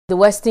The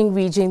Western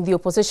region, the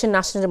opposition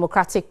National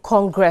Democratic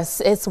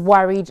Congress is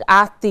worried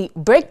at the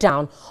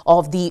breakdown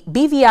of the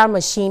BVR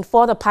machine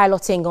for the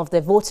piloting of the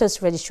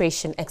voters'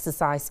 registration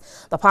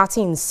exercise. The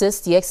party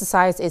insists the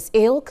exercise is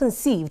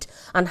ill-conceived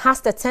and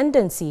has the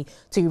tendency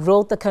to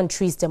erode the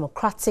country's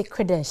democratic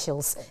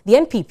credentials. The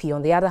NPP,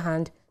 on the other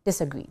hand,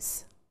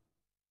 disagrees.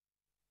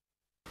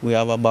 We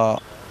have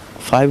about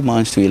 5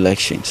 months to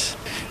elections.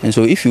 And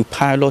so if you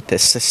pilot a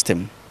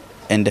system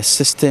and the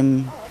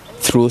system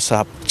throws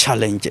up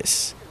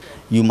challenges,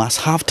 you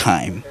must have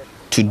time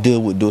to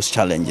deal with those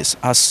challenges.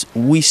 As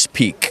we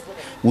speak,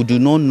 we do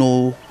not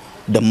know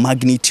the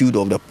magnitude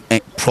of the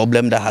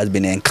problem that has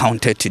been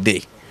encountered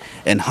today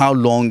and how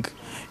long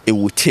it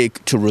will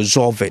take to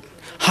resolve it.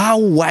 How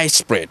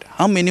widespread,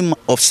 how many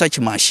of such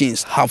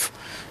machines have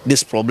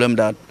this problem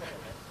that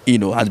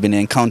has been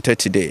encountered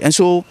today. And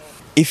so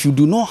if you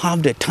do not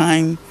have the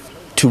time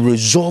to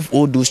resolve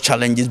all those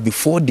challenges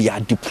before they are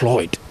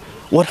deployed,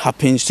 what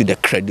happens to the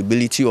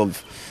credibility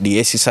of the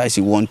exercise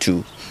you want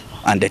to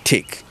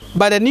undertake?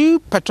 But the New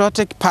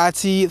Patriotic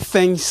Party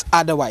thinks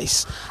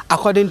otherwise.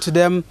 According to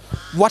them,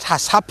 what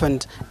has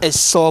happened is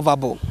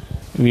solvable.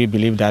 We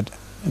believe that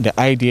the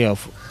idea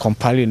of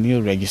compiling a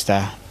new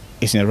register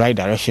is in the right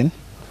direction,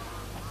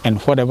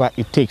 and whatever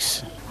it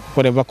takes,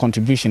 whatever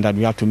contribution that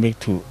we have to make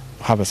to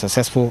have a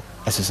successful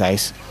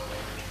exercise,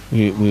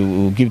 we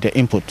will give the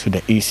input to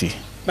the EC.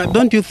 But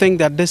don't you think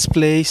that this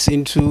plays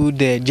into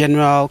the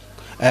general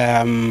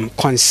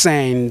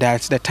concern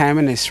that the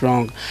timing is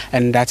wrong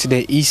and that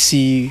the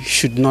EC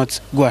should not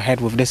go ahead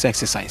with this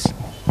exercise?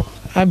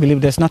 I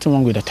believe there's nothing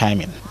wrong with the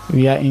timing.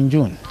 We are in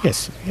June.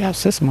 Yes, we have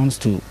 6 months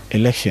to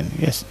election.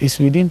 Yes, it's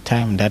within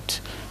time that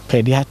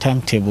per their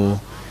timetable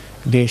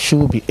they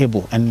should be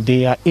able, and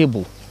they are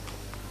able,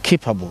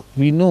 capable.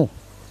 We know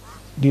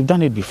they've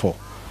done it before.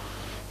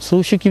 So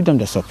we should give them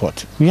the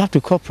support. We have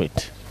to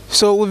cooperate.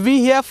 So we've been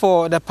here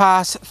for the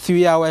past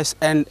 3 hours,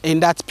 and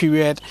in that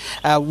period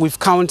we've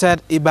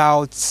counted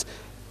about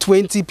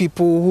 20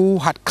 people who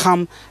had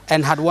come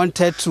and had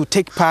wanted to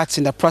take part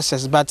in the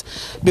process, but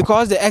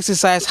because the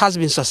exercise has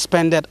been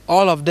suspended,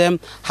 all of them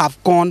have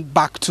gone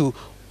back to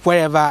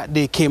wherever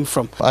they came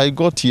from. I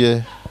got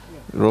here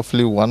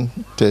roughly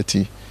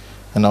 1:30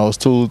 and I was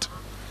told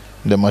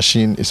the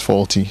machine is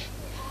faulty,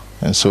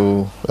 and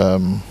so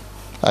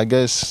I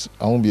guess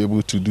I won't be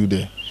able to do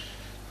the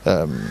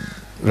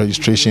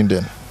registration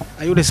then.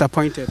 Are you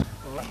disappointed?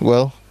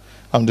 Well,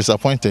 I'm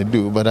disappointed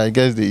too, but I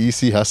guess the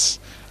EC has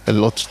a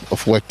lot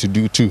of work to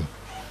do too,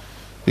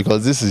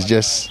 because this is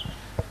just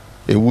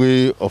a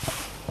way of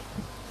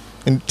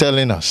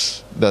telling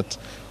us that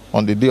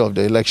on the day of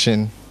the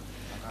election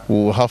we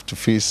will have to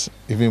face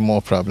even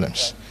more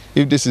problems.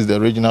 If this is the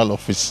regional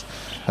office,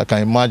 I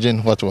can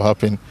imagine what will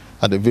happen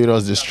at the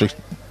various district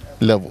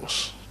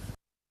levels.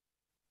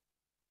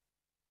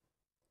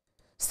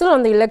 Still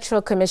on the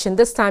Electoral Commission,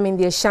 this time in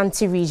the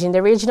Ashanti region,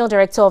 the Regional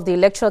Director of the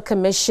Electoral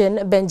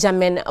Commission,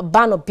 Benjamin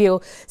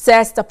Banobio,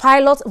 says the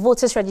pilot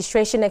voters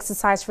registration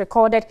exercise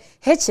recorded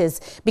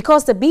hitches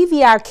because the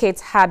BVR kit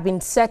had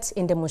been set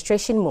in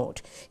demonstration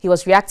mode. He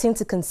was reacting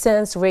to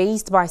concerns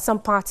raised by some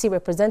party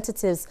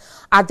representatives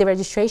at the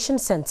registration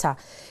center.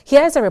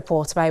 Here is a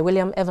report by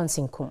William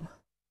Evansinkum.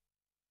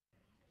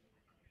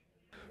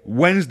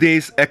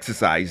 Wednesday's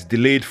exercise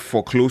delayed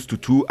for close to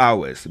 2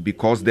 hours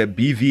because the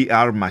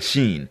BVR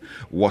machine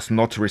was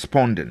not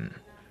responding.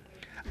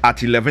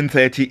 At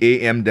 11:30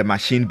 a.m. the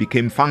machine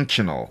became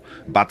functional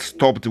but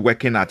stopped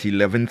working at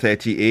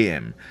 11:30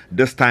 a.m.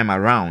 This time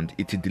around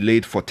it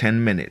delayed for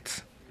 10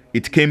 minutes.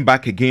 It came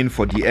back again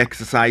for the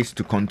exercise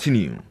to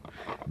continue.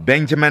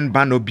 Benjamin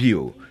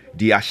Banobio,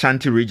 the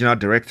Ashanti Regional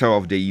Director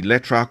of the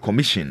Electoral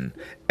Commission,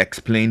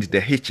 explained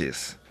the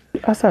hitches.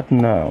 As at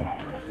now,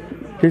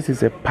 this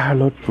is a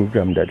pilot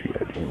program that we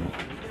are doing,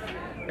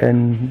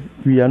 and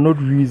we are not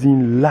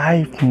using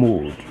live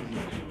mode.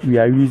 We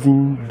are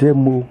using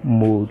demo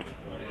mode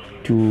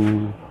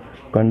to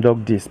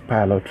conduct this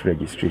pilot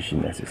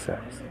registration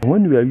exercise.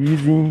 When we are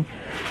using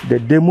the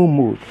demo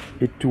mode,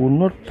 it will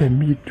not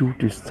permit you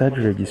to start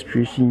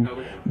registration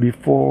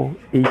before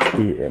 8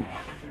 a.m.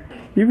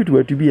 If it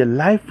were to be a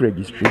live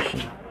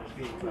registration,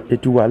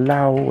 it will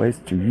allow us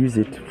to use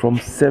it from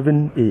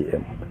 7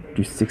 a.m.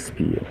 to 6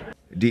 p.m.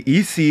 The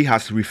EC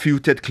has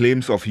refuted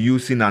claims of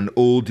using an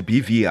old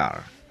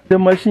BVR. The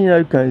machine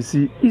you can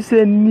see is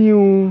a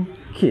new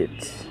kit,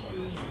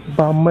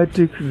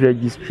 biometric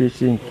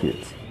registration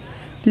kit.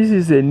 This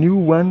is a new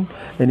one,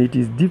 and it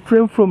is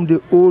different from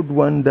the old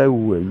one that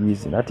we were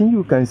using. I think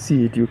you can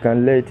see it. You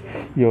can let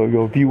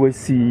your viewers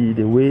see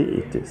the way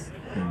it is.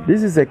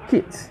 This is a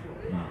kit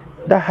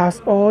that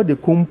has all the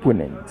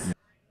components.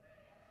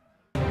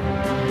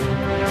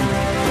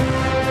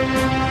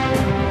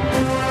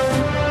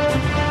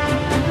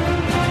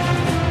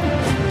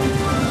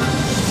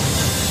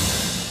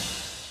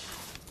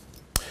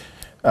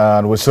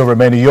 And we still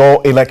remain in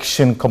your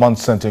election command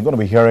center. You're going to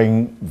be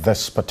hearing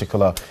this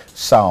particular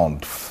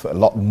sound a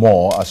lot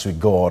more as we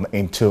go on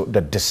into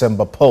the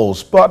December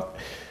polls. But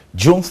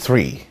June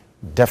 3,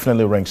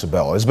 definitely rings a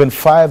bell. It's been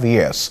 5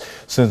 years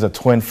since the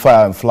twin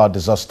fire and flood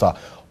disaster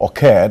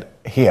occurred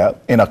here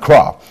in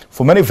Accra.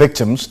 For many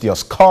victims, their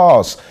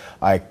scars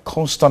are a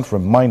constant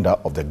reminder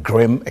of the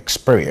grim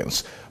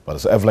experience. But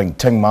as Evelyn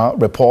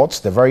Tengma reports,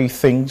 the very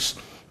things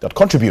that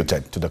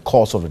contributed to the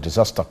cause of the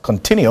disaster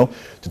continue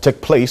to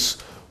take place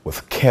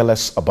with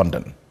careless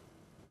abandon.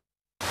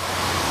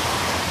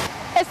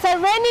 It's a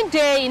rainy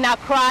day in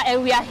Accra,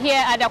 and we are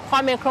here at the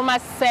Kwame Nkrumah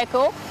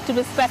Circle, to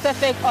be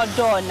specific,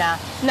 Odona.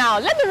 Now,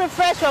 let me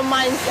refresh your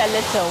minds a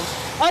little.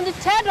 On the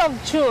 3rd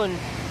of June,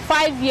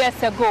 5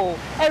 years ago,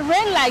 a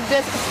rain like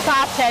this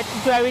started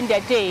during the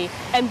day,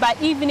 and by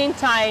evening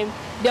time,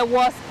 there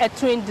was a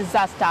twin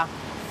disaster,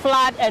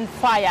 flood and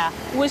fire,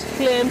 which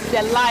claimed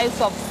the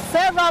lives of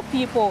several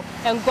people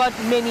and got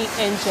many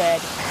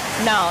injured.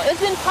 Now,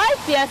 it's been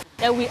 5 years,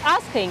 and we're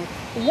asking,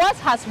 what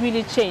has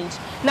really changed?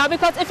 Now,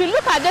 because if you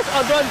look at this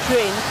Odo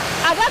drain,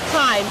 at that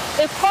time,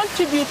 it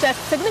contributed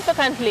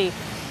significantly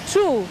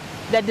to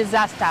the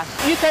disaster.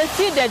 You can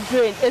see the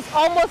drain is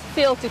almost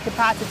filled to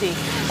capacity.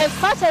 If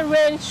such a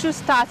rain should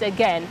start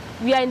again,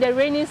 we are in the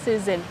rainy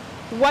season,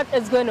 what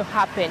is going to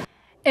happen?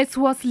 It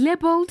was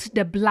labeled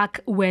the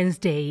Black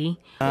Wednesday.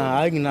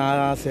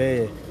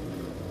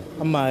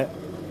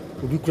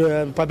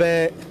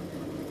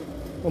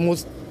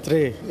 Almost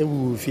 3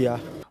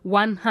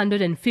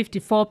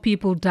 154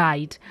 people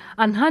died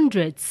and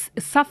hundreds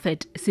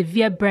suffered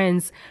severe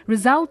burns,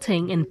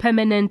 resulting in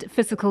permanent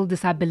physical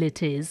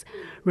disabilities.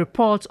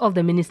 Reports of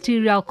the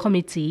ministerial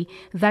committee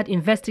that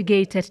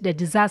investigated the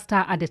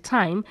disaster at the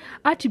time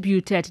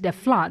attributed the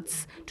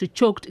floods to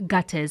choked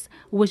gutters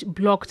which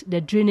blocked the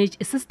drainage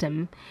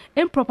system,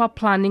 improper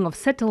planning of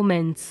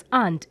settlements,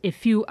 and a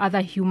few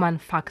other human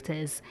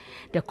factors.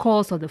 The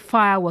cause of the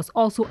fire was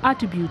also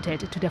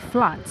attributed to the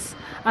floods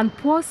and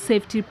poor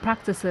safety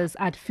practices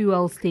at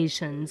fuel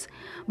stations.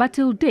 But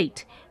till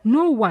date,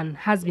 no one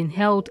has been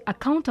held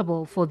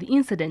accountable for the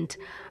incident,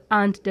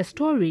 and the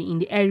story in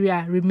the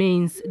area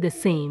remains the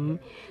same.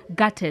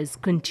 Gutters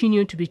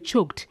continue to be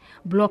choked,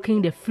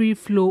 blocking the free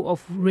flow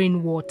of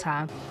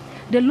rainwater.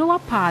 The lower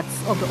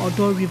parts of the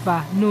Odo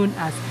River, known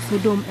as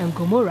Sodom and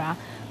Gomorrah,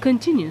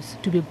 continues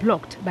to be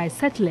blocked by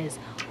settlers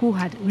who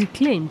had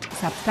reclaimed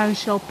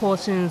substantial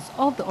portions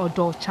of the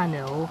Odo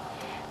Channel.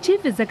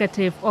 Chief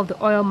Executive of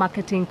the oil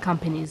marketing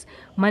companies,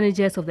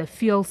 managers of the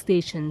fuel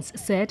stations,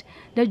 said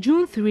the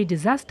June 3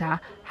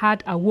 disaster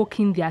had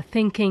awoken their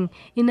thinking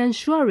in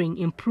ensuring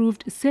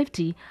improved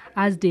safety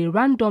as they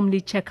randomly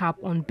check up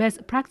on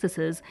best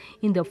practices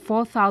in the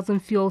 4,000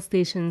 fuel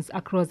stations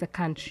across the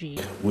country.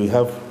 We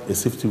have a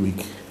safety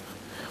week,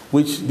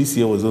 which this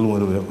year was the only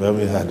one we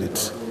haven't had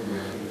it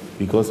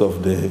because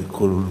of the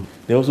corona.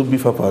 They also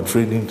beef up our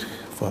training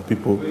for our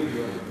people.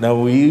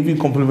 Now we even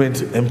complement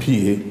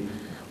MPA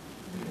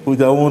with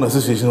our own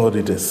association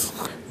auditors.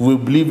 We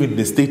believe in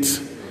the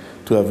state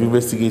to have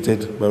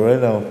investigated, but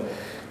right now,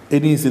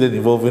 any incident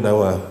involving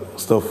our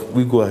stuff,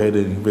 we go ahead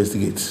and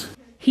investigate.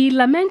 He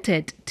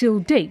lamented till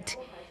date,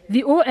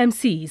 the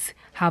OMCs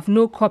have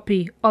no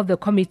copy of the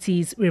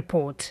committee's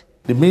report.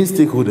 The main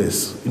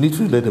stakeholders, you need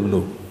to let them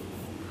know.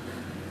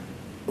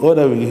 All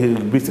that we hear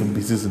bits and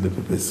pieces in the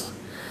papers.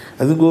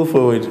 As we go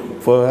forward,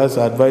 for us,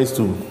 advice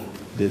to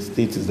the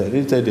states is that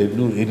anytime they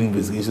do any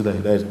investigation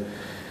like that,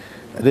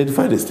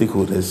 identify the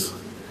stakeholders,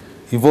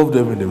 involve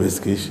them in the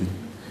investigation,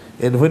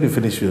 and when you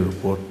finish your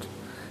report,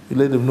 you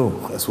let them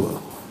know as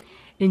well.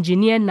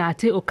 Engineer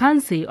Nate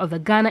Okanse of the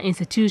Ghana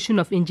Institution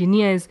of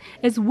Engineers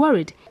is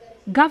worried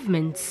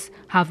governments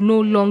have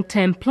no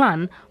long-term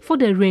plan for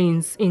the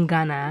rains in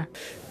Ghana.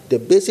 The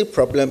basic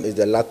problem is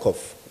the lack of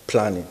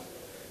planning,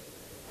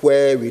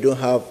 where we don't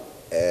have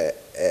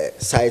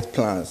site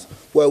plans,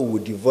 where we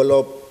will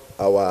develop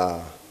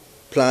our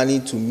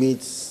planning to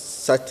meet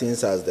such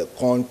things as the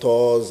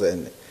contours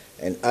and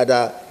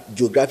other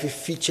geographic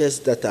features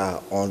that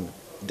are on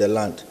the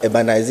land.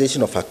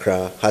 Urbanization of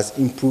Accra has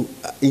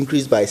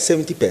increased by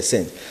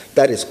 70%.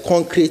 That is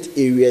concrete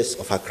areas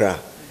of Accra.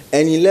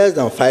 And in less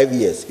than 5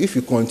 years, if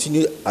we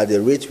continue at the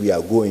rate we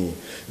are going,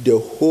 the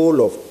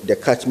whole of the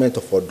catchment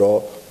of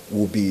Odo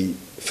will be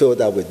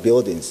filled up with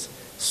buildings.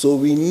 So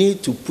we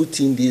need to put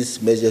in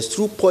these measures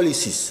through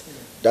policies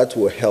that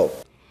will help.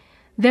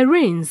 The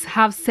rains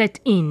have set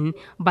in,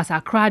 but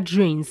Accra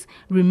drains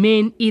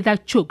remain either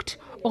choked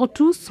or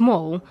too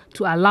small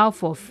to allow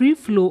for free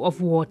flow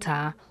of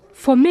water.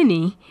 For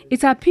many,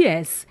 it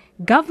appears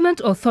government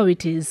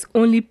authorities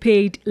only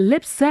paid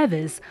lip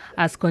service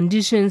as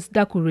conditions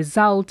that could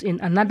result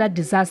in another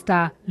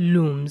disaster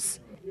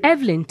looms.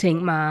 Evelyn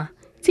Tengma,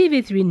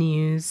 TV3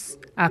 News,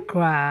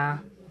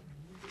 Accra.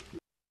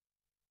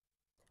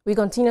 We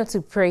continue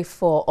to pray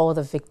for all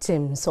the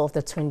victims of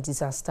the twin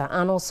disaster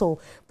and also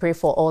pray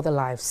for all the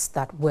lives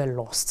that were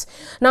lost.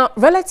 Now,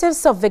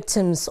 relatives of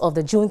victims of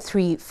the June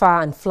 3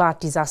 fire and flood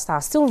disaster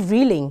are still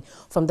reeling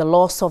from the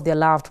loss of their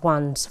loved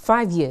ones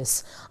 5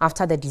 years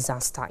after the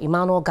disaster.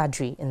 Emmanuel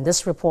Gadri in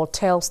this report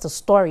tells the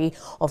story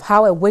of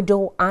how a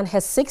widow and her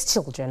 6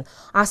 children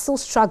are still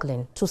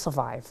struggling to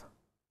survive.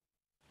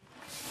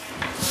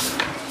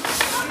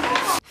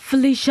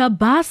 Felicia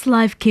Barr's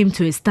life came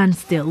to a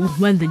standstill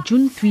when the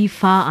June 3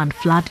 fire and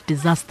flood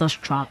disaster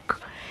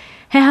struck.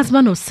 Her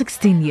husband of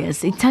 16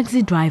 years, a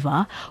taxi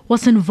driver,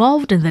 was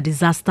involved in the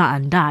disaster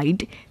and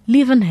died,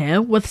 leaving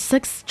her with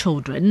 6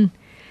 children.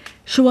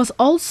 She was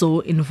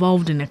also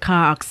involved in a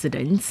car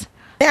accident.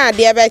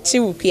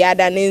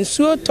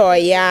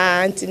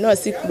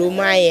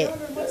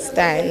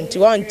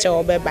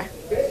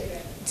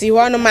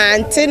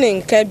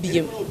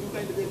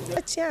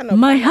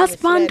 My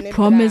husband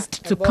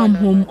promised to come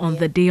home on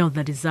the day of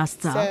the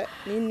disaster.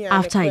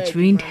 After it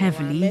rained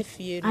heavily,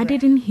 I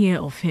didn't hear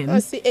of him.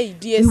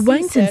 We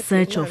went in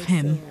search of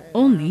him,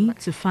 only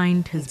to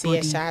find his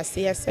body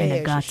in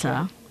a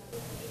gutter.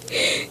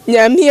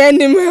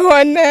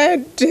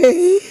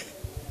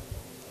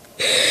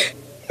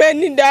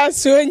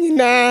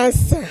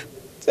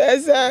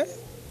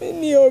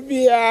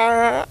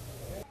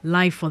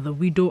 Life for the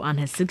widow and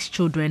her 6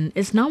 children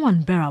is now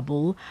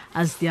unbearable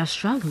as they are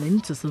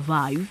struggling to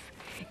survive.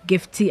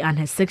 Gifty and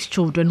her 6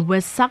 children were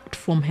sacked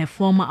from her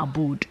former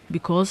abode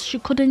because she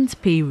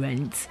couldn't pay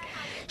rent.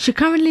 She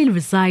currently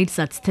resides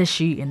at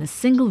Teshi in a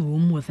single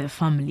room with her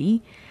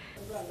family.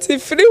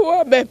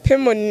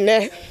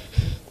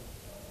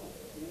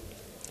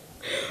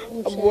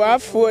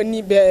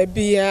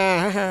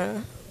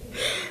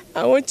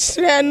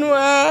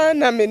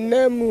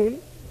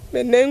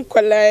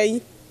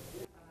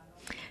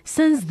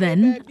 Since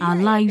then, our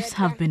lives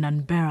have been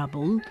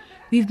unbearable.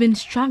 We've been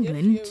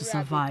struggling to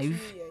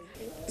survive.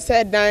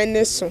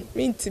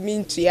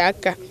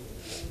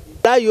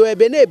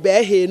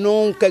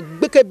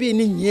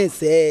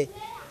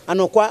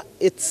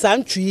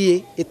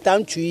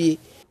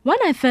 When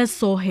I first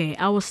saw her,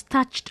 I was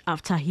touched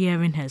after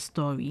hearing her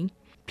story.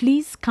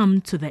 Please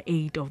come to the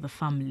aid of the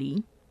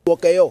family.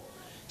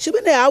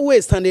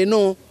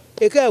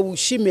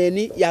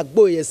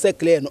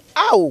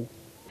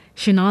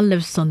 She now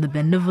lives on the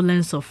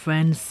benevolence of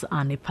friends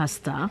and a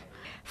pastor.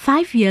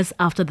 5 years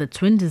after the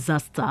twin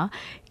disaster,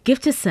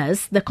 Gifty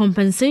says the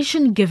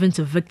compensation given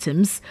to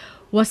victims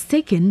was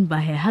taken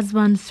by her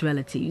husband's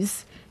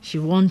relatives. She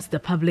wants the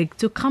public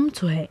to come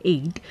to her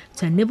aid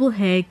to enable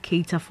her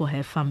cater for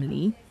her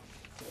family.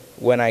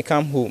 When I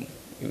come home,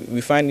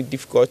 we find it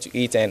difficult to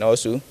eat, and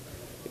also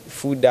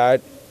food that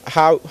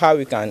how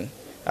we can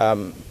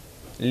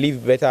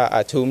live better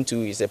at home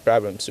too is a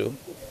problem. So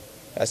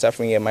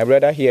suffering here. My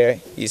brother here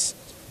is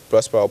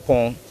Prosper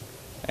Upon,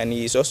 and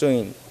he is also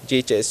in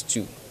JHS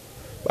too.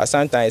 But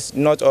sometimes,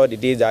 not all the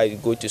days that he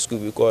go to school,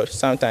 because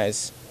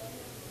sometimes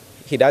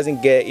he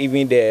doesn't get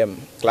even the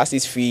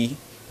classes fee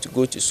to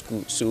go to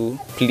school. So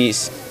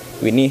please,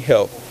 we need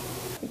help.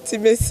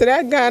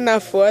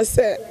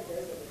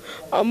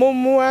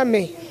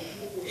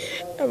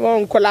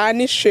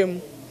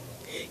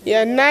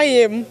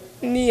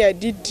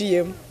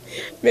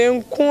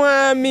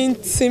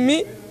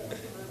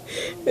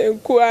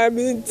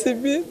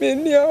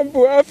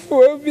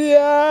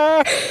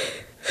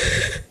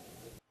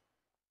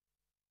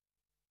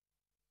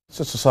 It's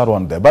a sad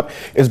one there, but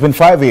it's been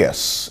 5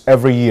 years.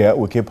 Every year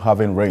we keep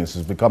having rains.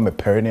 It's become a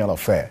perennial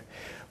affair.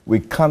 We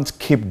can't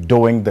keep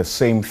doing the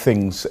same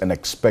things and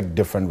expect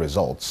different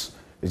results.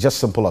 It's just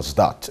simple as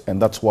that,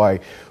 and that's why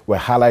we're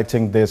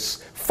highlighting these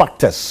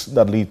factors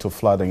that lead to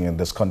flooding in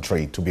this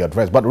country to be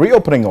addressed. But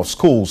reopening of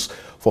schools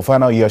for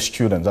final year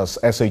students, as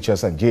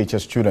SHS and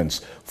JHS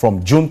students,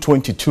 from June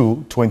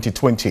 22,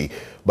 2020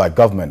 by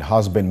government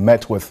has been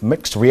met with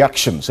mixed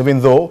reactions,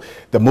 even though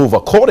the move,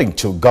 according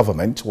to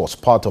government, was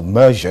part of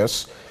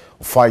measures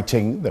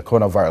fighting the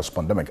coronavirus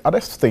pandemic.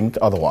 Others think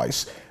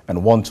otherwise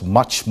and want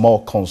much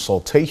more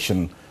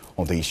consultation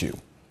on the issue.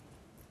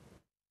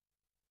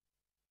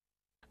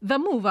 The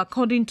move,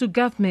 according to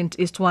government,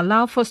 is to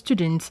allow for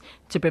students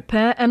to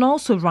prepare and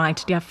also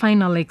write their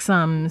final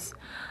exams.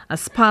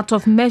 As part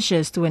of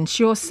measures to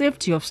ensure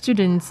safety of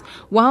students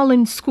while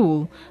in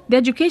school, the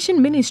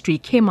Education Ministry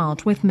came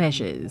out with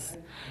measures.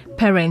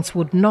 Parents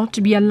would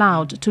not be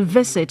allowed to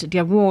visit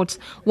their wards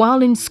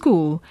while in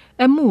school,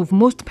 a move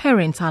most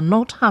parents are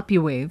not happy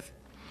with.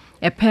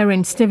 A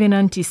parent, Stephen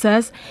Anti,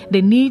 says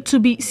they need to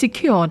be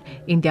secured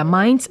in their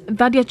minds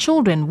that their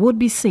children would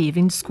be safe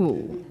in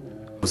school.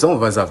 Some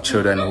of us have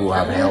children who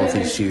have health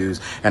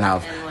issues and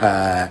have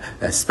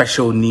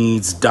special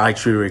needs,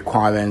 dietary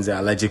requirements, they're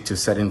allergic to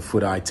certain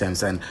food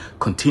items, and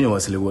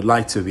continuously would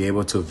like to be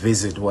able to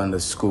visit when the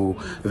school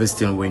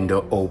visiting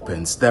window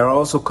opens. There are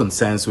also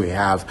concerns we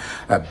have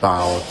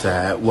about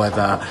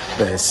whether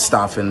the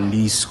staff in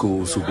these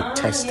schools will be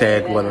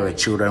tested, whether the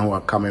children who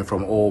are coming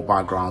from all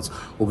backgrounds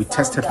will be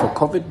tested for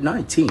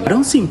COVID-19. I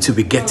don't seem to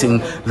be getting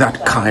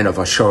that kind of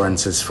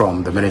assurances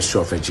from the Ministry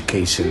of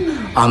Education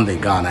and the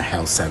Ghana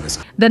Health Service.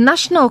 The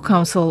National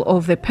Council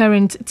of the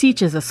Parent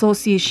Teachers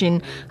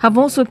Association have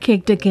also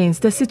kicked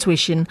against the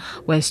situation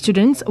where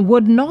students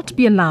would not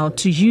be allowed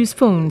to use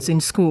phones in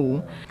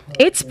school.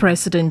 Its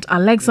president,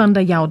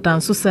 Alexander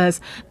Yaudanso,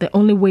 says the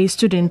only way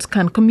students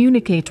can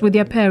communicate with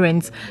their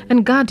parents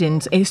and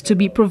guardians is to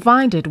be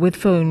provided with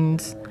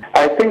phones.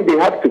 I think they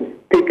have to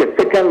take a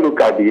second look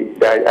at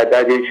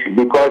that issue,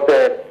 because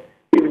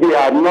if they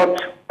are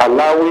not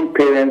allowing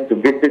parents to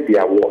visit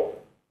their ward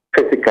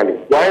physically?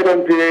 Why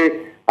don't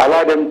they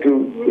allow them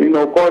to,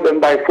 call them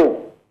by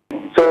phone?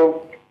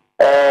 So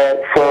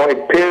for a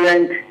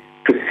parent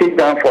to sit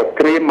down for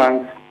 3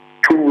 months,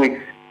 2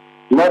 weeks,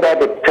 not that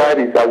the child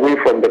is away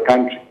from the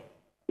country,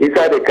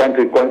 inside the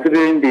country,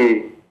 considering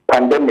the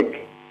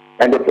pandemic,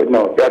 and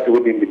no, that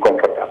wouldn't be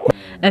comfortable.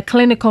 A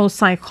clinical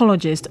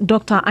psychologist,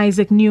 Dr.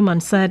 Isaac Newman,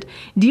 said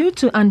due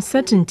to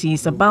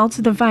uncertainties about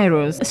the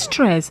virus,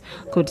 stress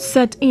could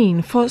set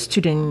in for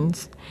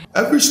students.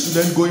 Every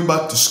student going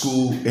back to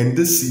school in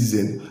this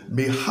season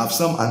may have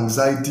some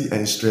anxiety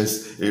and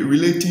stress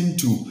relating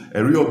to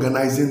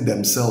reorganizing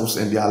themselves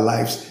and their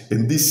lives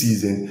in this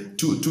season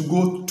to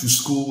go to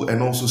school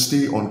and also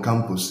stay on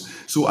campus.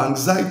 So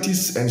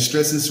anxieties and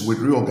stresses with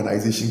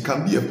reorganization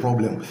can be a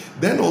problem.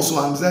 Then also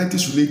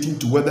anxieties relating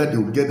to whether they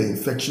will get the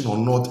infection or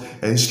not,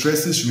 and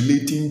stresses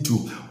relating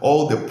to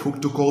all the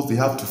protocols they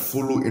have to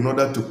follow in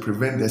order to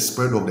prevent the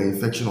spread of the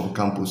infection on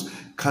campus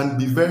can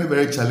be very,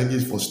 very challenging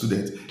for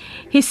students.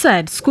 He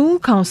said school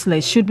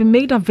counselors should be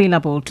made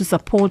available to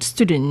support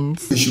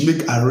students. They should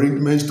make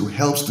arrangements to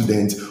help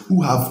students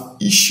who have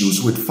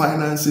issues with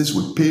finances,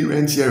 with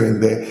parents here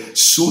and there,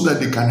 so that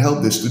they can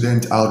help the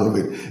student out of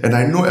it. And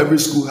I know every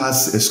school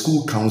has a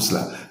school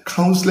counselor.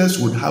 Counselors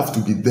would have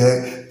to be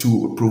there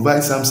to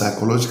provide some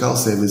psychological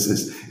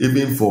services,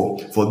 even for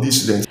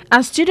these students.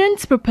 As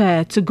students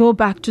prepare to go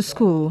back to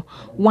school,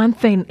 one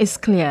thing is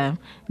clear: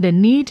 the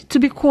need to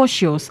be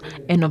cautious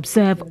and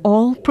observe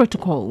all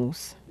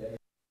protocols.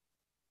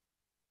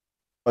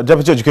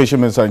 Deputy Education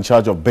Minister in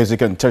charge of Basic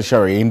and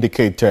Tertiary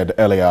indicated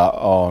earlier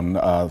on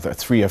the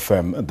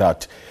 3FM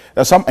that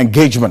there's some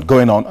engagement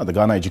going on at the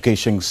Ghana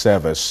Education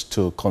Service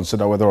to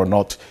consider whether or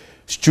not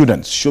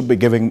students should be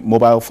giving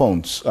mobile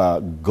phones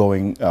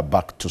going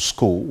back to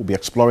school. We'll be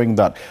exploring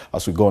that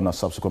as we go on a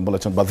subsequent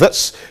bulletin. But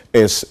this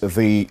is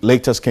the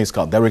latest case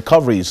count. The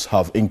recoveries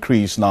have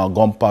increased now,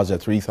 gone past the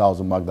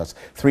 3,000 mark. That's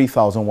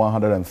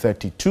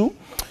 3,132.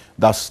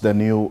 That's the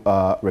new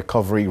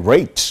recovery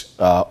rate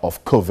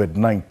of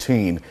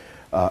COVID-19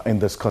 in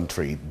this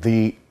country.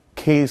 The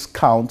case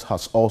count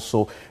has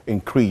also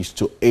increased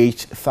to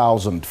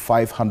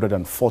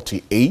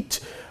 8,548,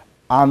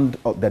 and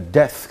the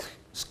death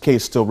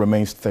case still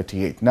remains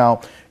 38.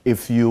 Now,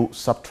 if you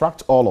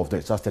subtract all of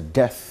this, that's the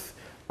death,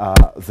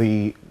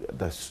 the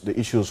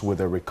issues with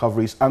the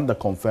recoveries and the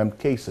confirmed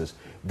cases,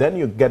 then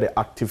you get the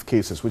active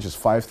cases, which is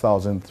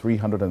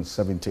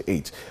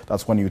 5,378.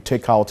 That's when you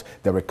take out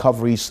the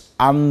recoveries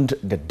and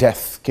the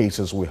death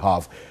cases we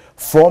have.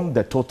 From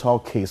the total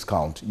case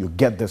count, you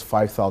get this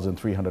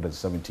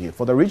 5,378.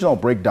 For the regional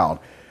breakdown,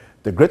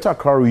 the Greater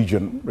Accra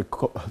region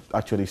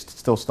actually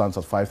still stands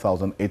at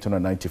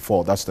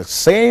 5,894. That's the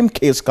same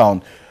case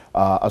count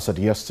as at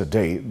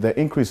yesterday. The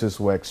increases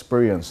were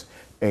experienced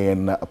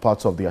in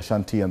parts of the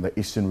Ashanti and the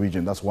Eastern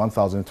region. That's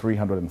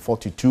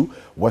 1,342,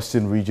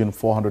 Western region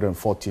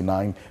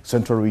 449,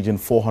 Central region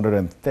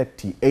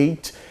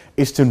 438,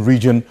 Eastern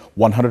region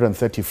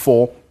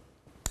 134,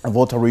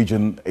 Volta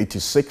region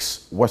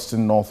 86,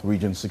 Western North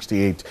region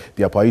 68,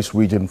 the Upper East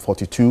region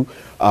 42,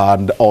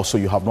 and also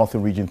you have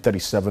Northern region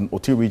 37,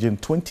 Oti region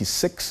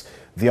 26,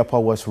 the Upper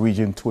West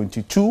region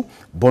 22,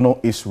 Bono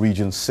East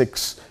region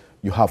 6,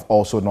 you have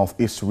also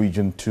Northeast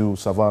region 2,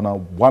 Savannah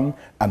 1,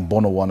 and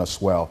Bono 1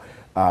 as well.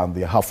 And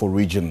the Ahafo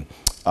region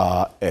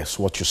is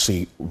what you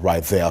see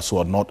right there.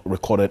 So not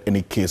recorded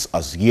any case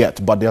as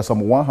yet, but there are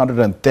some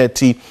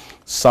 130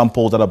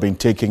 samples that have been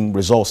taken,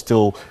 results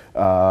still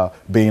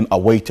being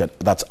awaited.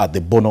 That's at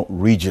the Bono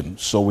region.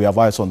 So we have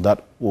eyes on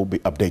that. We'll be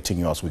updating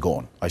you as we go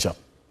on. Aisha.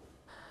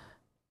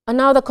 And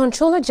now the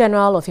Controller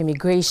General of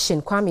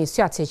Immigration, Kwame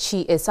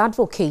Suatechi, is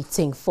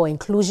advocating for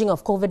inclusion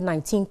of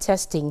COVID-19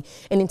 testing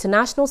in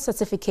international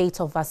certificate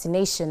of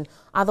vaccination,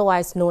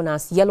 otherwise known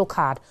as Yellow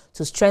Card,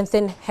 to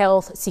strengthen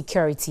health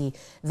security.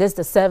 This,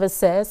 the service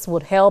says,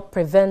 would help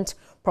prevent,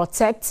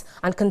 protect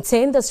and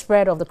contain the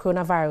spread of the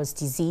coronavirus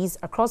disease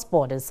across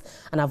borders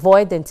and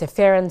avoid the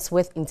interference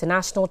with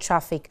international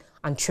traffic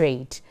and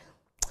trade.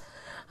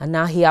 And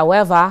now he,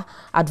 however,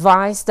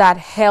 advised that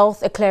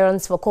health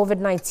clearance for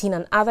COVID-19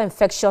 and other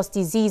infectious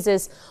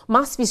diseases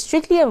must be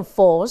strictly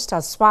enforced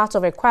as part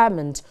of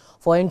requirement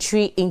for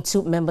entry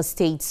into member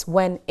states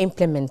when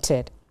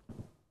implemented.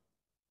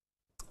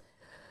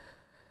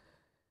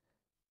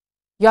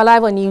 You're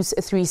live on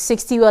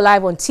NEWS360, you're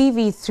live on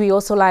TV3,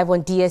 also live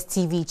on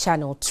DSTV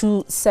channel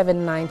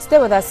 279. Stay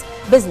with us,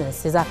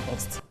 business is up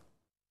next.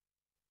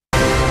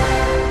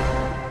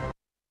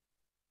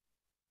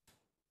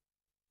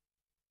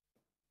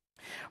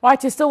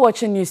 Right, you're still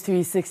watching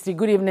NEWS360.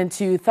 Good evening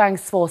to you.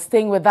 Thanks for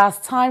staying with us.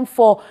 Time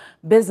for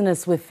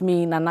business with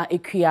me, Nana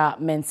Ikuya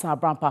Mensah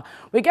Brampa.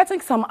 We're getting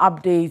some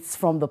updates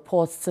from the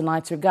ports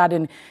tonight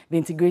regarding the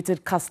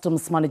integrated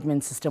customs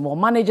management system. Well,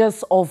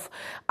 managers of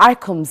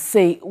ICOM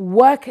say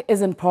work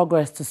is in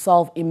progress to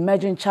solve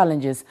emerging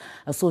challenges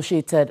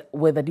associated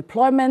with the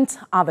deployment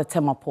at the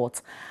Tema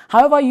port.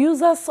 However,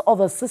 users of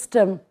the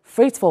system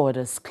freight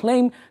forwarders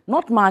claim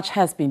not much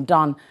has been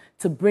done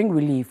to bring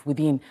relief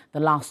within the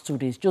last 2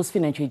 days.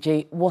 Josephine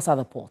J was at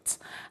the port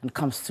and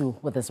comes through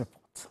with this report.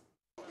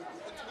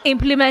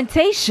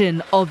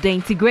 Implementation of the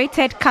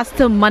Integrated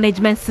Custom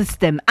Management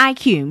System,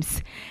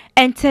 ICUMS,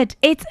 entered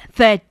its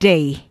third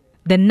day.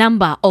 The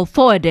number of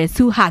forwarders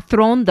who had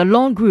thrown the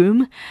long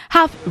room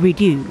have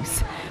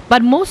reduced,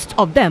 but most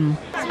of them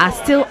are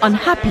still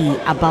unhappy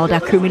about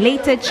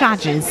accumulated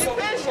charges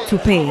to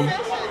pay.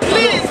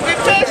 Please be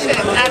patient.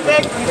 I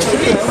beg you.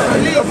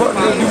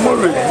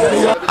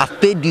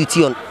 I've paid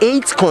duty on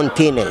 8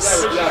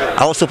 containers.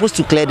 I was supposed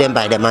to clear them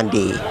by the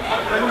Monday.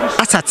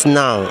 As at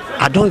now,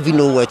 I don't even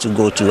know where to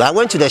go to. I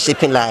went to the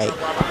shipping line.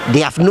 They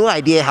have no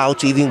idea how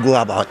to even go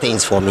about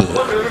things for me.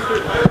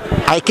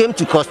 I came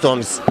to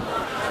customs,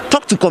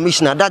 talked to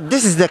commissioner that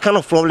this is the kind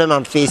of problem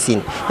I'm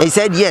facing. And he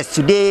said, yes,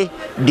 today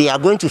they are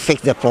going to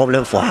fix the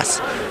problem for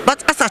us.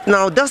 But as at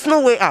now, there's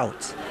no way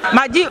out.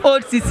 My G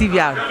old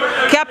CCVR,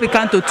 care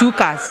applicant to 2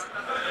 cars.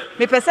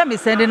 Me person be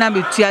sending them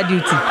with tier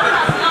duty.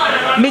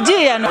 Me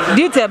G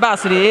duty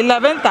about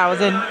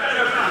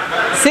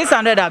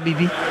 11,600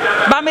 ABB.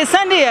 But me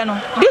sending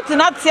duty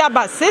not tier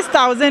about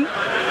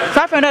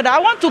 6,500. I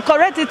want to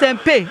correct it and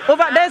pay.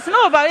 There's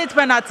no overrate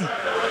penalty.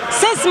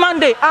 Since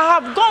Monday, I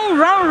have gone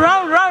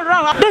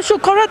round. They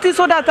should correct it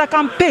so that I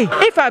can pay.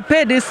 If I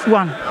pay this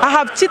one, I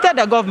have cheated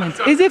the government.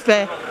 Is it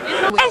fair?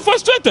 I'm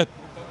frustrated.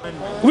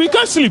 We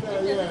can't sleep.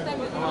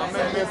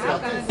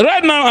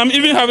 Right now, I'm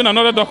even having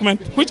another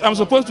document, which I'm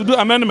supposed to do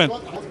amendment.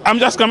 I'm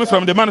just coming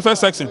from the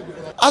manifest section.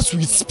 As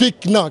we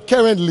speak now,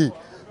 currently,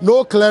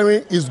 no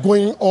clearing is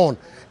going on.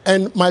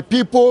 And my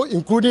people,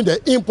 including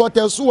the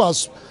importers who are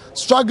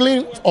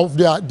struggling of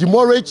their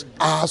demurrage,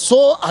 are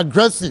so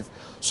aggressive.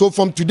 So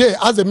from today,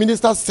 as the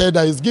minister said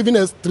that he's giving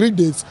us 3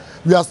 days,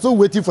 we are still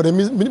waiting for the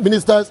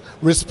minister's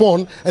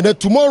response. And then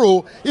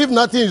tomorrow, if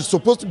nothing is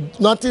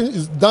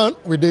done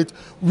with it,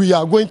 we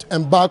are going to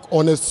embark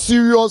on a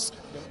serious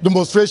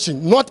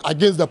demonstration, not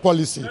against the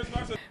policy.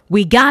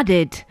 We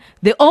gathered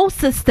the old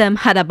system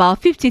had about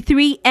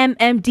 53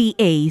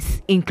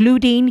 MMDAs,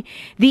 including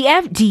the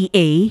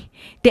FDA,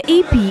 the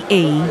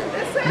EPA,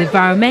 the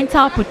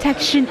Environmental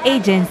Protection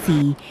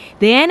Agency,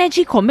 the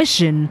Energy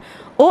Commission,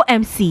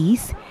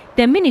 OMCs,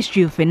 the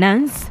Ministry of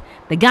Finance,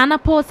 the Ghana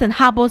Ports and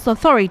Harbours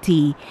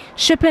Authority,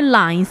 shipping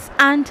lines,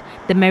 and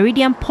the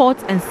Meridian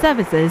Ports and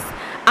Services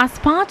as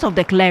part of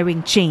the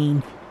clearing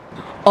chain.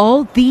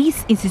 All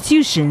these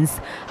institutions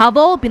have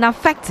all been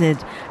affected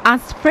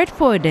as freight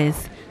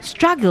forwarders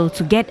struggle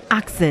to get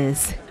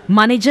access.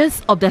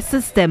 Managers of the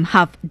system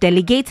have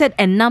delegated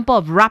a number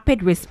of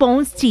rapid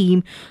response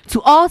teams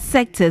to all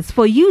sectors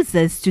for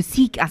users to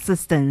seek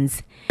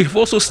assistance. We've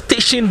also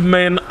stationed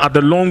men at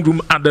the long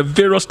room at the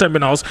various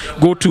terminals.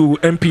 Go to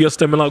MPS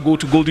terminal, go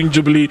to Golden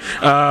Jubilee,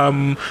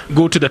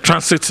 go to the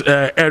transit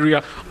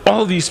area.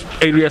 All these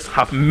areas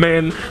have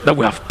men that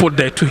we have put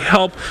there to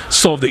help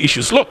solve the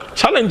issues. Look,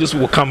 challenges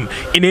will come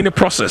in any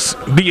process,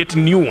 be it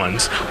new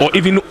ones or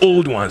even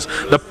old ones.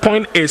 The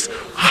point is,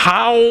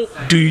 how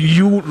do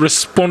you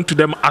respond to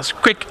them as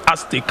quick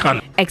as they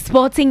can?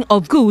 Exporting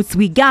of goods,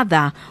 we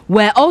gather,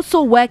 were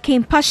also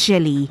working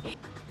partially.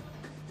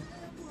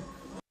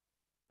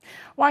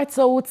 Right,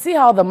 so we'll see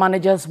how the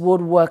managers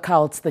would work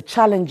out the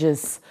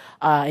challenges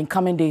in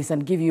coming days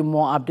and give you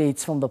more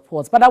updates from the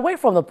ports. But away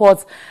from the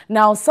ports,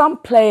 now some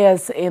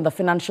players in the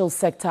financial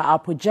sector are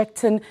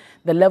projecting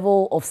the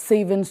level of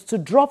savings to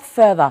drop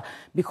further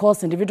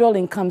because individual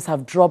incomes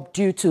have dropped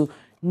due to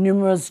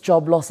numerous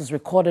job losses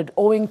recorded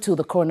owing to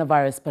the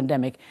coronavirus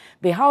pandemic.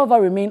 They,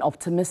 however, remain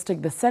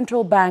optimistic the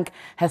central bank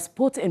has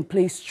put in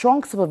place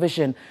strong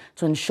supervision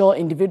to ensure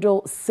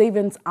individual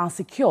savings are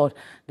secured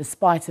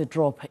despite a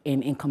drop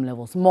in income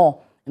levels. More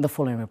in the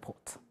following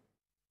report.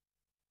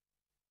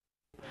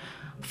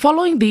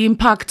 Following the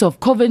impact of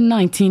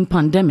COVID-19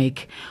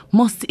 pandemic,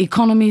 most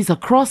economies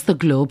across the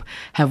globe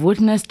have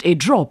witnessed a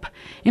drop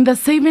in the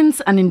savings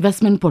and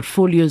investment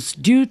portfolios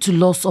due to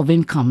loss of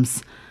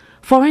incomes.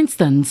 For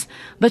instance,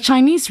 the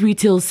Chinese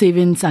retail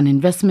savings and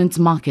investment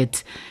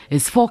market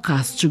is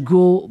forecast to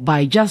grow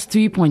by just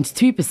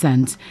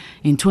 3.3%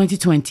 in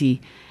 2020,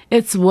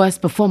 its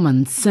worst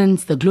performance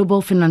since the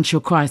global financial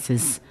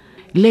crisis.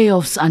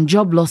 Layoffs and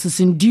job losses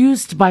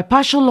induced by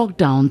partial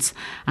lockdowns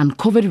and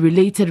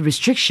COVID-related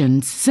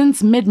restrictions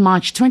since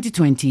mid-March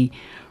 2020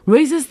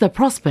 raises the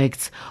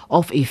prospects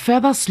of a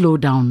further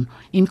slowdown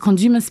in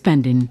consumer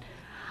spending.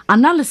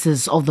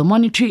 Analysis of the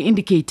monetary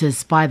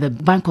indicators by the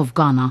Bank of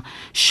Ghana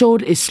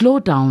showed a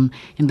slowdown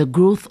in the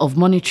growth of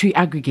monetary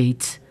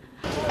aggregates.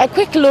 A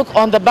quick look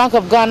on the Bank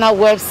of Ghana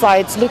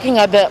website looking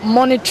at the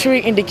monetary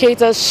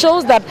indicators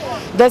shows that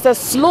there's a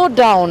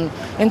slowdown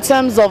in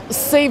terms of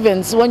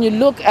savings when you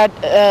look at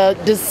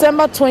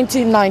December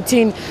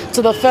 2019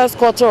 to the first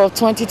quarter of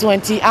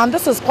 2020, and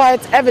this is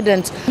quite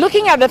evident.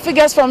 Looking at the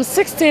figures from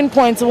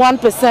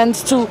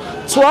 16.1% to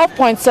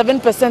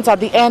 12.7% at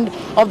the end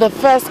of the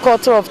first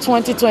quarter of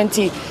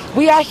 2020,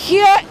 we are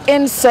here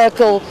in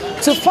Circle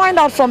to find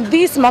out from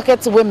these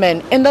market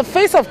women in the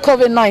face of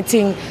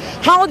COVID-19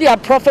 how their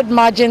profit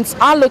margins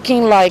are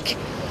looking like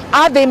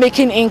Are they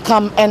making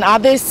income and are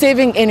they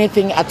saving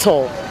anything at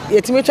all?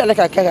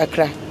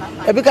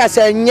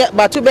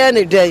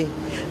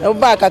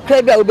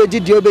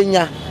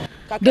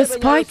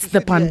 Despite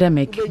the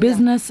pandemic,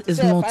 business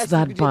is not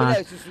that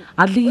bad.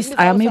 At least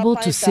I am able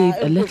to save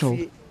a little.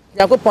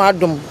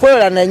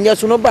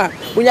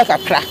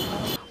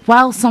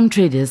 While some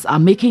traders are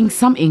making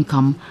some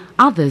income,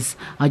 others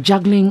are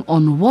juggling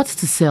on what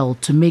to sell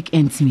to make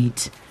ends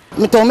meet.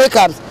 I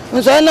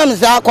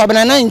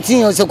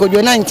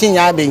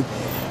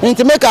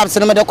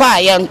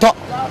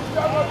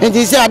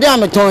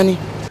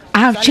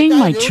have changed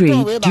my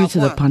trade due to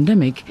the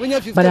pandemic,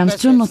 but I'm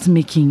still not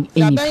making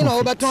any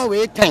profit.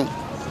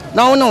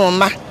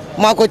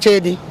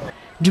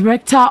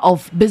 Director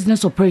of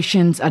Business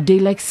Operations at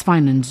Dalex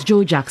Finance,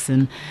 Joe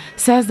Jackson,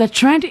 says the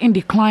trend in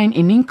decline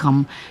in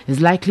income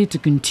is likely to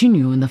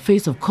continue in the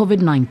face of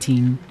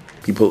COVID-19.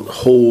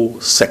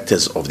 Whole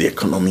sectors of the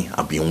economy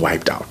are being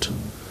wiped out,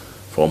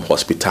 from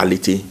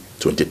hospitality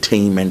to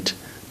entertainment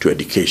to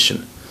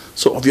education.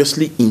 So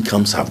obviously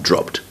incomes have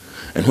dropped.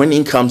 And when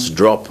incomes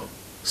drop,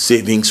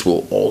 savings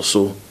will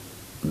also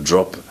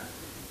drop,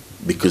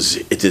 because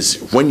it is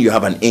when you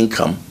have an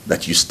income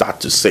that you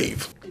start to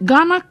save.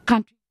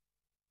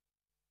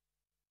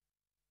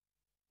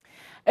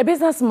 A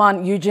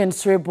businessman, Eugene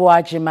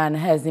Sribuajiman,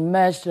 has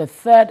emerged the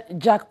third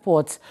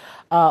jackpot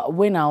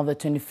winner, the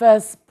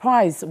 21st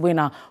prize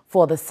winner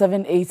for the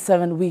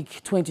 787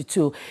 week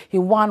 22. He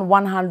won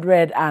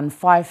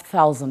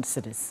 105,000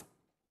 cedis.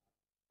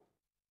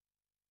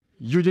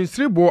 Eugene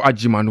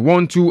Sribuajiman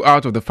won 2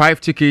 out of the 5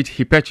 tickets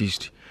he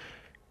purchased.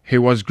 He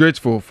was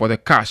grateful for the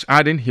cash,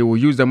 adding he will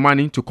use the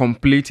money to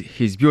complete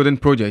his building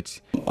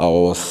project. I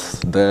was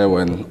there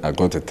when I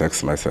got a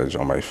text message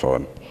on my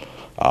phone.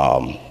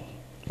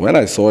 When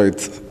I saw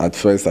it at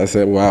first, I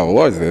said, wow,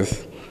 what is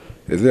this?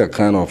 Is it a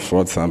kind of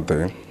fraud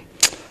something?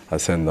 I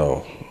said,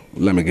 no,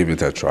 let me give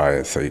it a try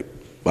and see.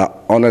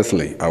 But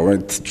honestly, I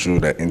went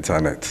through the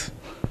internet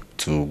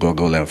to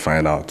Google and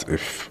find out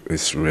if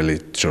it's really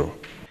true.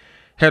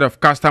 Head of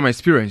Customer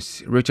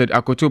Experience, Richard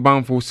Akoto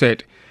Banfo,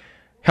 said,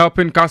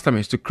 helping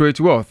customers to create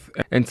wealth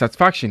and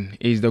satisfaction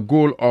is the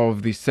goal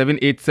of the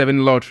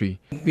 787 lottery.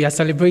 We are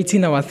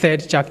celebrating our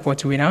third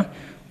jackpot winner,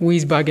 who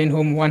is bagging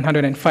home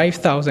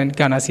 105,000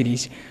 Ghana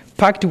cedis.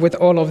 Packed with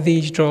all of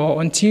these draw,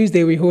 on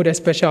Tuesday we hold a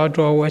special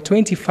draw where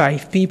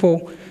 25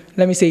 people,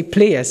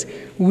 players,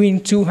 win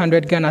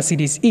 200 Ghana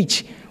cedis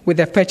each with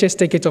a purchase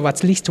ticket of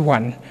at least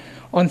one.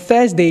 On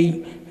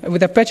Thursday,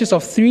 with a purchase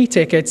of 3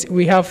 tickets,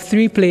 we have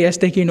 3 players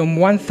taking home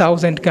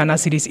 1,000 Ghana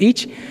cedis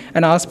each,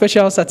 and our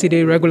special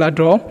Saturday regular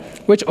draw,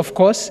 which of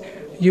course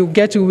you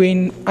get to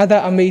win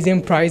other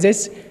amazing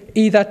prizes,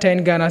 either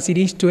 10 Ghana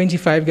cedis,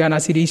 25 Ghana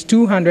cedis,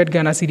 200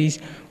 Ghana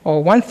cedis,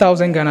 or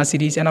 1,000 Ghana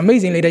cedis, and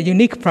amazingly, the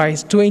unique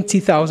prize,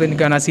 20,000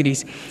 Ghana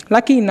cedis.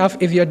 Lucky enough,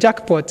 if your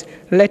jackpot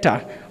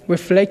letter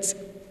reflects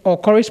or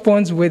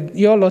corresponds with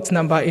your lot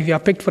number, if you are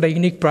picked for the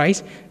unique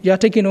prize, you are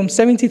taking home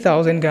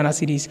 70,000 Ghana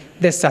cedis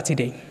this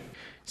Saturday.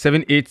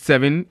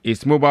 787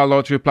 is a mobile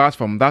lottery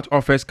platform that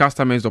offers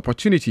customers the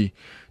opportunity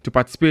to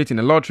participate in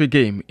a lottery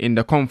game in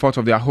the comfort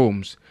of their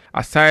homes.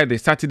 Aside the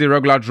Saturday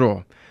regular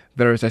draw,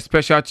 there is a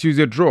special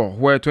Tuesday draw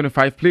where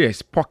 25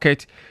 players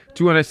pocket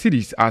 200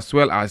 cedis, as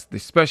well as the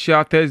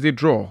special Thursday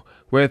draw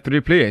where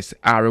 3 players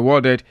are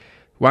rewarded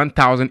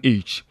 1,000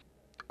 each.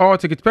 All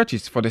ticket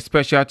purchase for the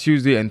special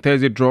Tuesday and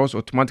Thursday draws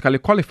automatically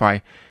qualify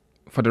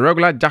for the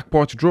regular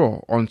jackpot draw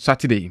on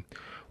Saturday.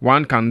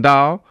 One can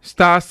dial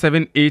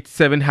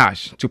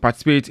 *787# to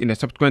participate in the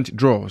subsequent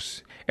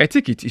draws. A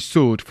ticket is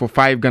sold for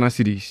 5 Ghana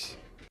cedis.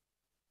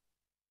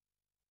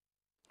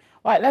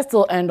 All right, let's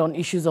still end on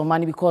issues of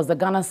money, because the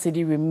Ghana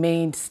cedi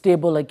remained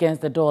stable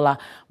against the dollar,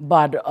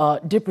 but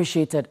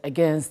depreciated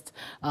against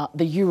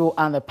the euro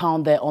and the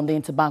pound there on the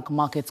interbank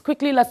markets.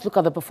 Quickly, let's look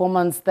at the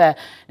performance there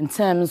in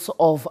terms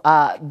of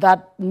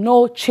that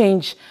no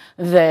change,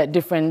 the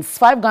difference.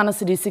 5 Ghana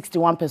cedi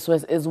 61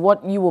 pesos is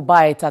what you will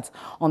buy it at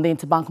on the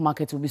interbank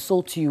market. It will be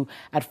sold to you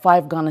at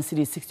 5 Ghana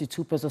cedi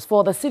 62 pesos.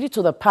 For the cedi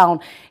to the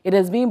pound, it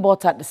is being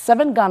bought at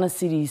 7 Ghana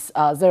cedis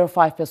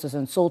 05 pesos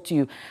and sold to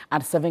you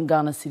at 7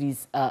 Ghana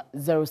cedis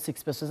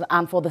 06 pesos,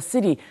 and for the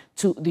cedi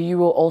to the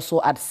euro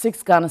also at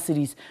 6 Ghana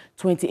cedis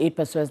 28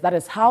 pesos. That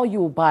is how you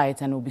will buy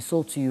it, and it will be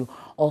sold to you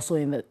also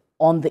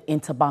on the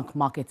interbank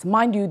market.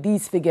 Mind you,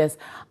 these figures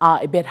are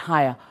a bit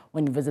higher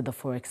when you visit the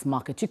forex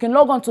market. You can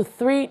log on to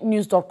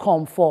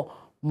 3news.com for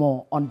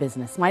more on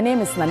business. My name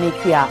is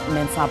Nanekia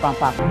Mensa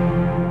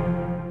Brampa.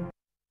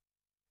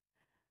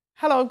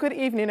 Hello, good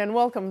evening and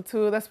welcome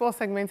to the sports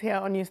segment here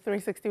on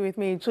News360 with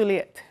me,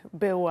 Juliet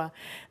Bewa.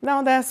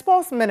 Now, the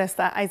sports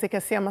minister, Isaac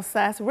Asiama,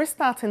 says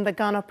restarting the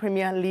Ghana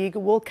Premier League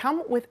will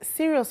come with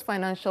serious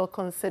financial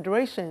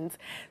considerations.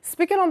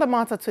 Speaking on the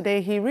matter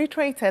today, he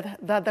reiterated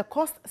that the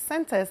cost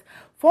centers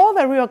for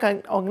the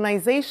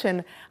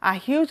reorganization are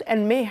huge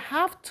and may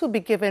have to be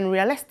given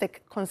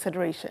realistic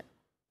consideration.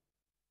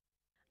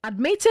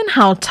 Admitting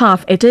how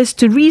tough it is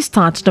to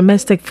restart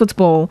domestic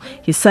football,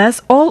 he says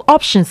all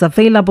options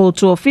available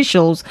to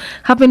officials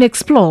have been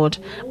explored,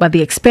 but the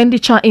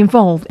expenditure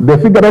involved. The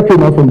figure that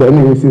came out from the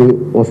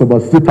NEWS was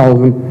about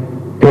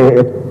 60,000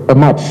 per a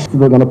match. It's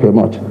not going to pay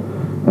much.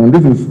 And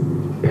this is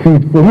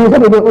huge. For me, it's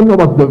not only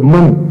about the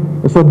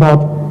money, it's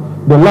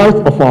about the lives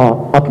of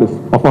our athletes,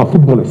 of our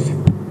footballers.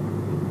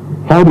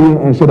 How do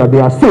we ensure that they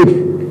are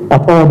safe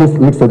at all these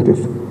league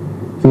centers?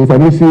 So it's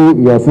an issue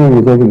we are seeing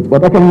resolving it.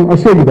 But I can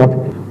assure you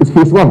that it's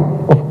phase one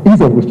of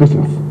ease of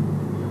restrictions.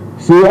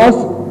 So as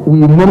we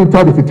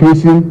monitor the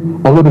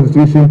situation, observe the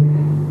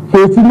situation,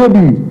 phase two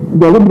maybe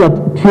we are looking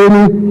at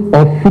training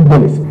of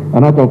footballers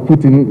and how to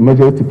put in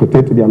measures to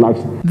protect their lives.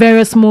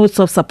 Various modes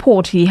of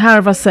support, he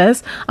however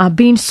says, are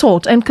being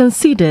sought and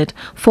considered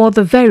for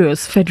the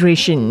various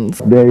federations.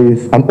 There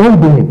is an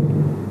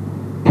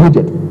ongoing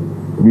project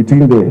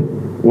between the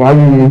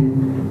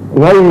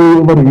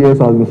YE over the years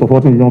has been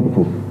supporting young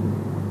people.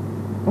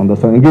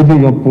 Understand,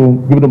 engaging young people,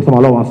 giving them some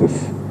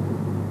allowances.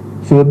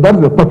 So that's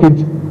the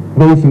package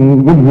very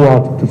soon we will go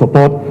out to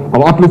support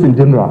our athletes in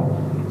general,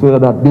 so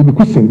that they'll be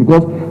cushioned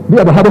because they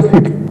are the hardest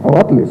hit. Our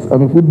athletes, I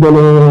mean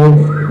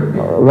footballers,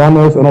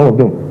 runners, and all of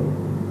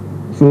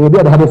them. So they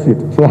are the hardest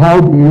hit. So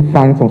how do we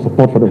find some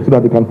support for them so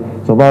that they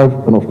can survive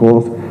and of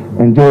course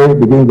enjoy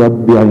the games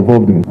that they are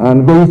involved in?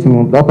 And very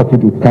soon that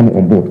package will come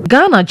on board.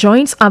 Ghana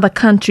joins other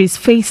countries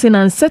facing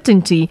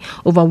uncertainty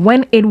over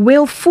when it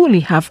will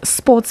fully have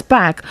sports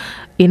back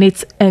in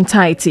its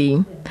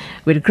entirety.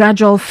 With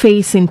gradual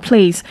phase in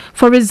place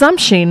for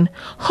resumption,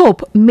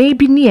 hope may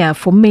be near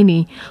for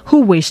many who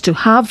wish to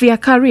have their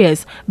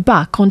careers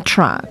back on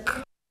track.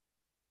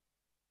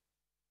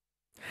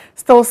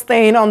 Still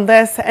staying on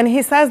this, and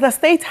he says the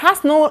state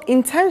has no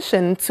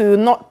intention to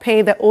not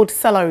pay the old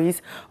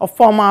salaries of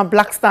former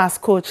Black Stars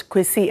coach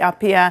Kwesi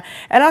Appiah.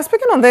 And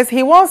speaking on this,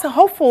 he was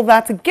hopeful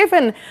that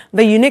given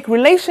the unique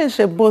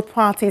relationship both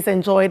parties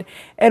enjoyed,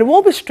 it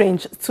will be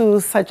strange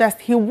to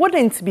suggest he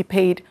wouldn't be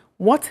paid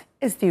what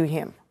is due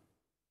him.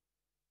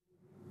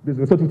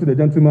 Disrespectful to the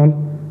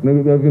gentleman,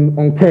 we have been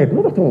uncared.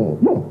 Not at all.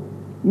 No.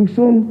 We've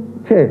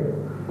shown care,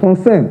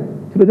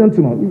 concern to the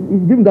gentleman.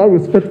 We've given that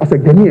respect as a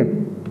Ghanaian.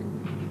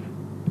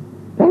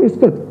 That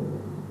respect.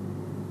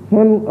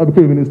 When I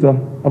became minister,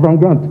 Abraham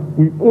Grant,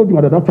 we owed him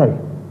at that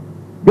time.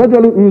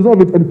 Gradually, we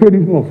resolved it and paid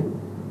him off.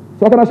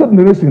 So I can assure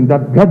the nation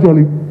that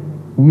gradually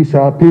we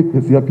shall pay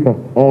his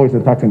Appiah all his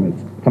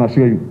entitlements. I can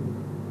assure you.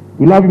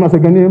 We love him as a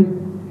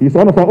Ghanaian. He's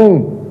one of our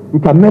own.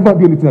 We can never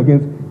do anything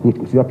against Coach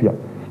Kwesi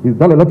Appiah. He's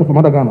done a lot for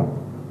Mother Ghana.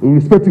 We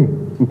respect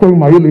him. We call him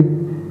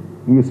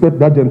Mayele. We respect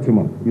that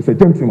gentleman. He's a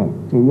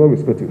gentleman, so we all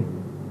respect him.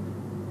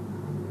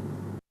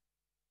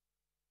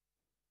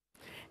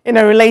 In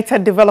a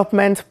related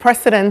development,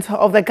 President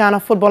of the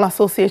Ghana Football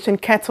Association,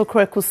 Keto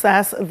Kweku,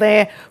 says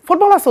the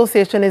Football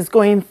Association is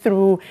going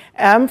through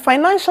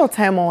financial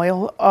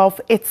turmoil of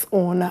its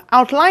own,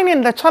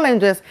 outlining the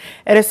challenges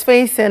it is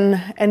facing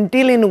and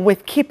dealing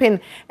with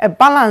keeping a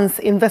balance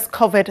in this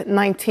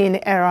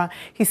COVID-19 era.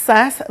 He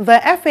says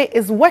the FA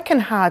is working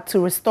hard to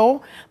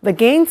restore the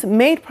gains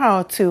made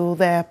prior to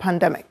the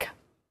pandemic.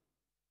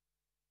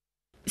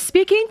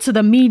 Speaking to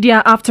the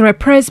media after a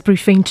press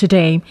briefing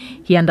today,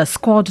 he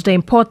underscored the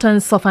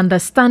importance of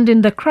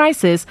understanding the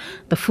crisis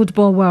the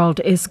football world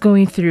is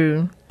going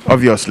through.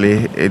 Obviously,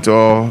 it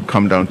all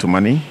comes down to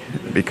money,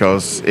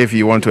 because if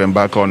you want to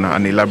embark on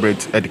an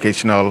elaborate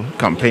educational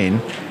campaign,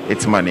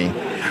 it's money.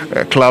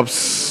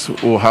 Clubs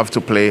will have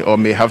to play or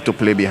may have to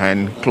play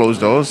behind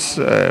closed doors.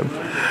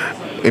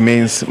 It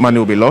means money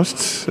will be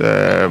lost.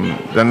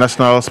 The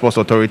National Sports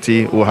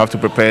Authority will have to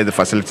prepare the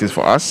facilities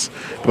for us,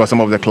 because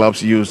some of the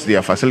clubs use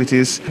their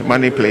facilities.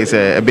 Money plays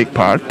a big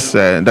part.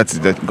 That's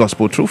the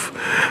gospel truth.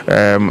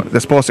 The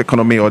sports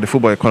economy or the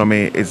football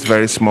economy is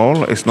very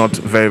small. It's not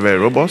very, very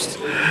robust.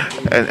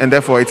 And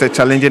therefore, it's a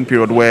challenging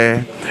period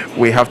where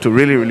we have to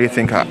really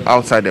think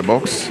outside the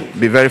box,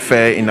 be very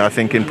fair in our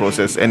thinking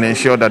process, and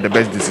ensure that the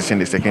best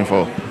decision is taken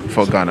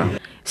for Ghana.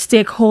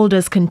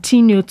 Stakeholders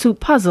continue to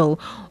puzzle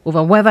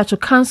over whether to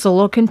cancel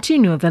or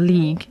continue the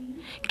league.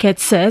 Ket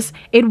says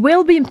it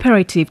will be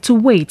imperative to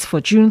wait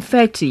for June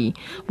 30,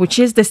 which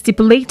is the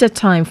stipulated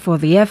time for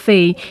the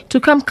FA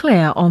to come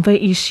clear on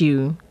the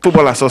issue.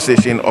 Football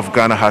Association of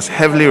Ghana has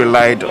heavily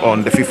relied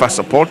on the FIFA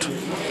support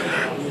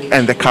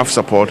and the CAF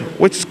support,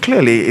 which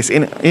clearly is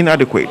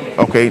inadequate.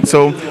 Okay,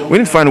 so we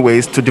need to find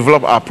ways to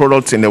develop our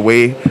products in a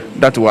way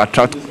that will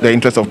attract the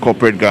interest of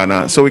corporate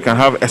Ghana, so we can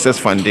have excess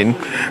funding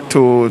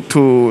to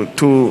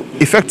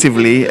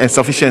effectively and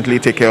sufficiently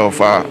take care of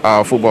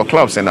our football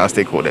clubs and our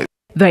stakeholders.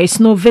 There is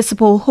no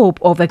visible hope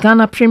of the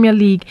Ghana Premier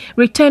League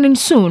returning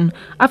soon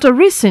after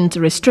recent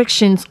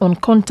restrictions on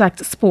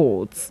contact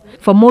sports.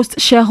 For most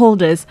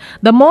shareholders,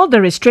 the more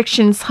the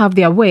restrictions have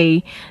their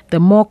way, the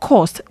more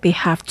cost they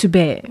have to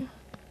bear.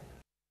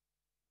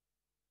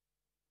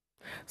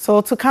 So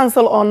to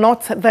cancel or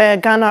not the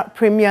Ghana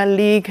Premier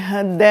League,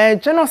 the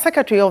General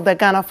Secretary of the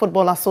Ghana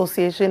Football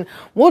Association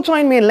will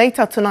join me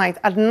later tonight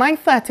at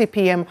 9:30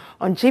 p.m.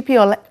 on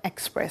GPL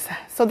Express.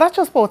 So that's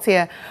your sports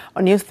here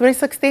on News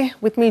 360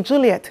 with me,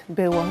 Juliet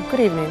Bewa.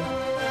 Good evening.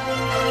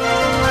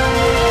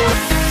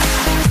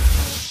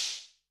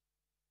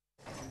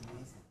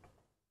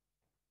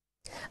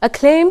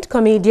 Acclaimed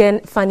comedian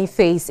Funny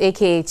Face,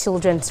 aka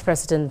Children's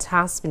President,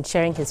 has been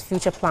sharing his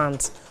future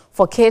plans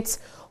for kids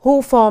who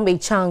form a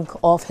chunk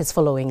of his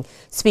following.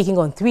 Speaking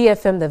on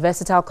 3FM, the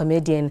versatile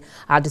comedian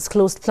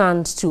disclosed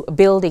plans to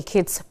build a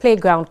kids'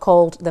 playground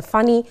called The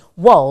Funny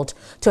World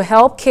to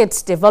help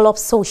kids develop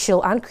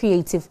social and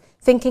creative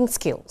thinking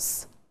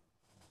skills.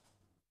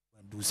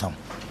 Do some.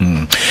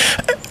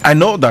 I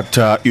know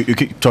that you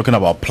keep talking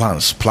about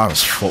plans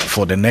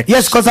for the next.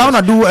 Yes, because I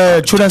want to do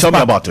children's park. Tell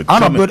me about it. I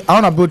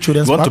want to build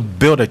children's park. You want to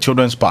build a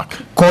children's park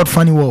called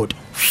Funny World.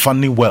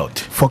 Funny World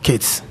for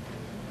kids.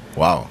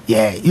 Wow.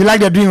 Yeah, you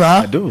like the dream,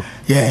 huh? I do.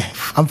 Yeah,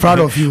 I'm proud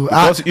of you.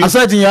 I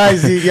saw it in your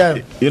eyes. Yeah,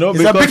 you know,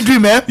 it's a big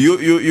dream, eh? You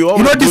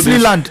know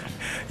Disneyland.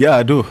 Yeah,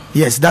 I do.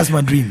 Yes, that's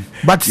my dream.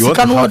 But so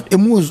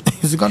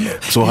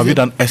have you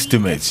done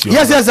estimates?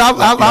 Yes, I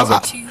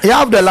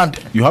have the land.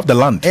 You have the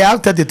land? I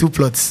have 32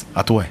 plots.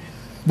 At where?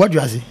 What do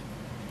you say?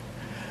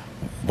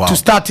 Wow. To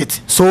start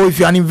it. So if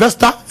you're an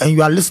investor and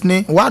you are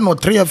listening, why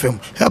not 3FM?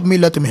 Help me,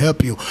 let me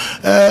help you.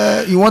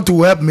 You want to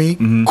help me?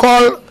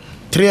 Call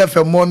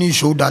 3FM Morning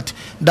Show that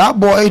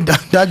boy,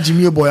 that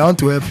Jimmy boy, I want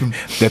to help him.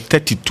 The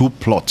 32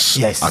 plots.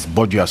 Yes. At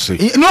Bodjase.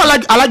 You know,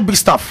 I like big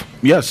stuff.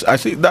 Yes, I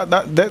see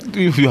that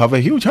you have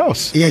a huge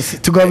house. Yes,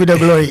 to God be the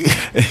glory.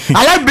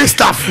 I like big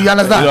stuff. You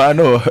understand? I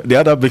know the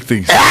other big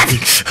things.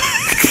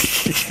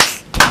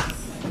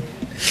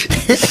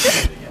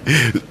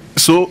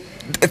 So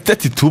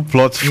 32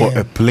 plots for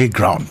a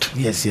playground.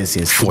 Yes.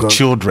 For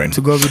children.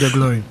 To God be the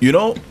glory. You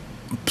know,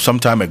 some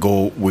time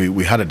ago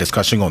we had a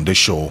discussion on this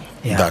show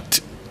that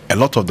a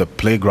lot of the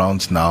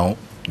playgrounds now,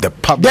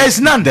 there's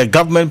none. The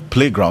government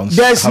playgrounds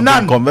there's have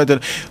none. been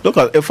converted. Look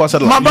at if I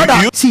said, my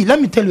brother. See,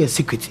 let me tell you a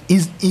secret.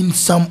 Is in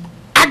some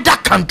other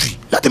country.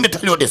 Let me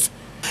tell you this.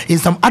 In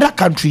some other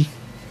country,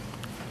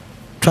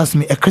 trust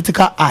me, a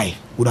critical eye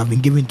would have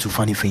been given to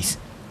Funny Face.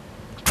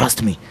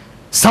 Trust me.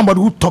 Somebody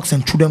who talks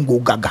and children go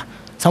gaga.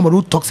 Somebody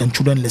who talks and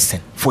children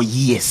listen for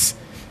years.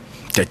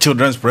 The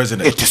children's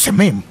president. It is a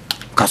meme.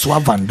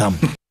 Kaswa Van Damme.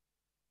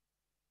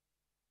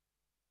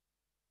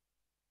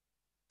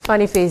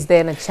 Funny Face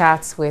then a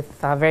chat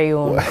with our very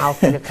own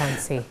Alfred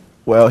Okansi.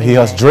 Well, he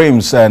has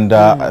dreams, and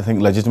I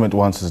think legitimate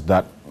ones is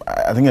that.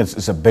 I think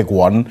it's a big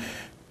one.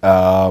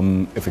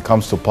 If it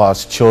comes to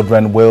pass,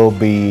 children will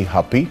be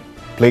happy.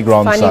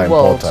 Playgrounds are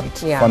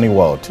important. Yeah. Funny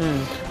World.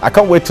 I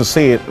can't wait to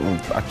see it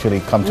actually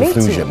come to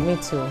fruition. Me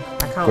too. I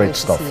can't Great wait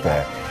stuff to see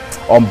there.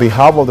 That. On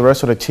behalf of the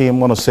rest of the team, I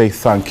want to say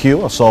thank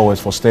you, as always,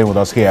 for staying with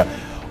us here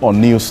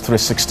on News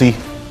 360.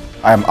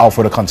 I am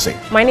Alfred Okansi.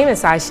 My name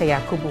is Aisha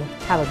Yakubu.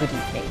 Have a good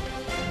evening.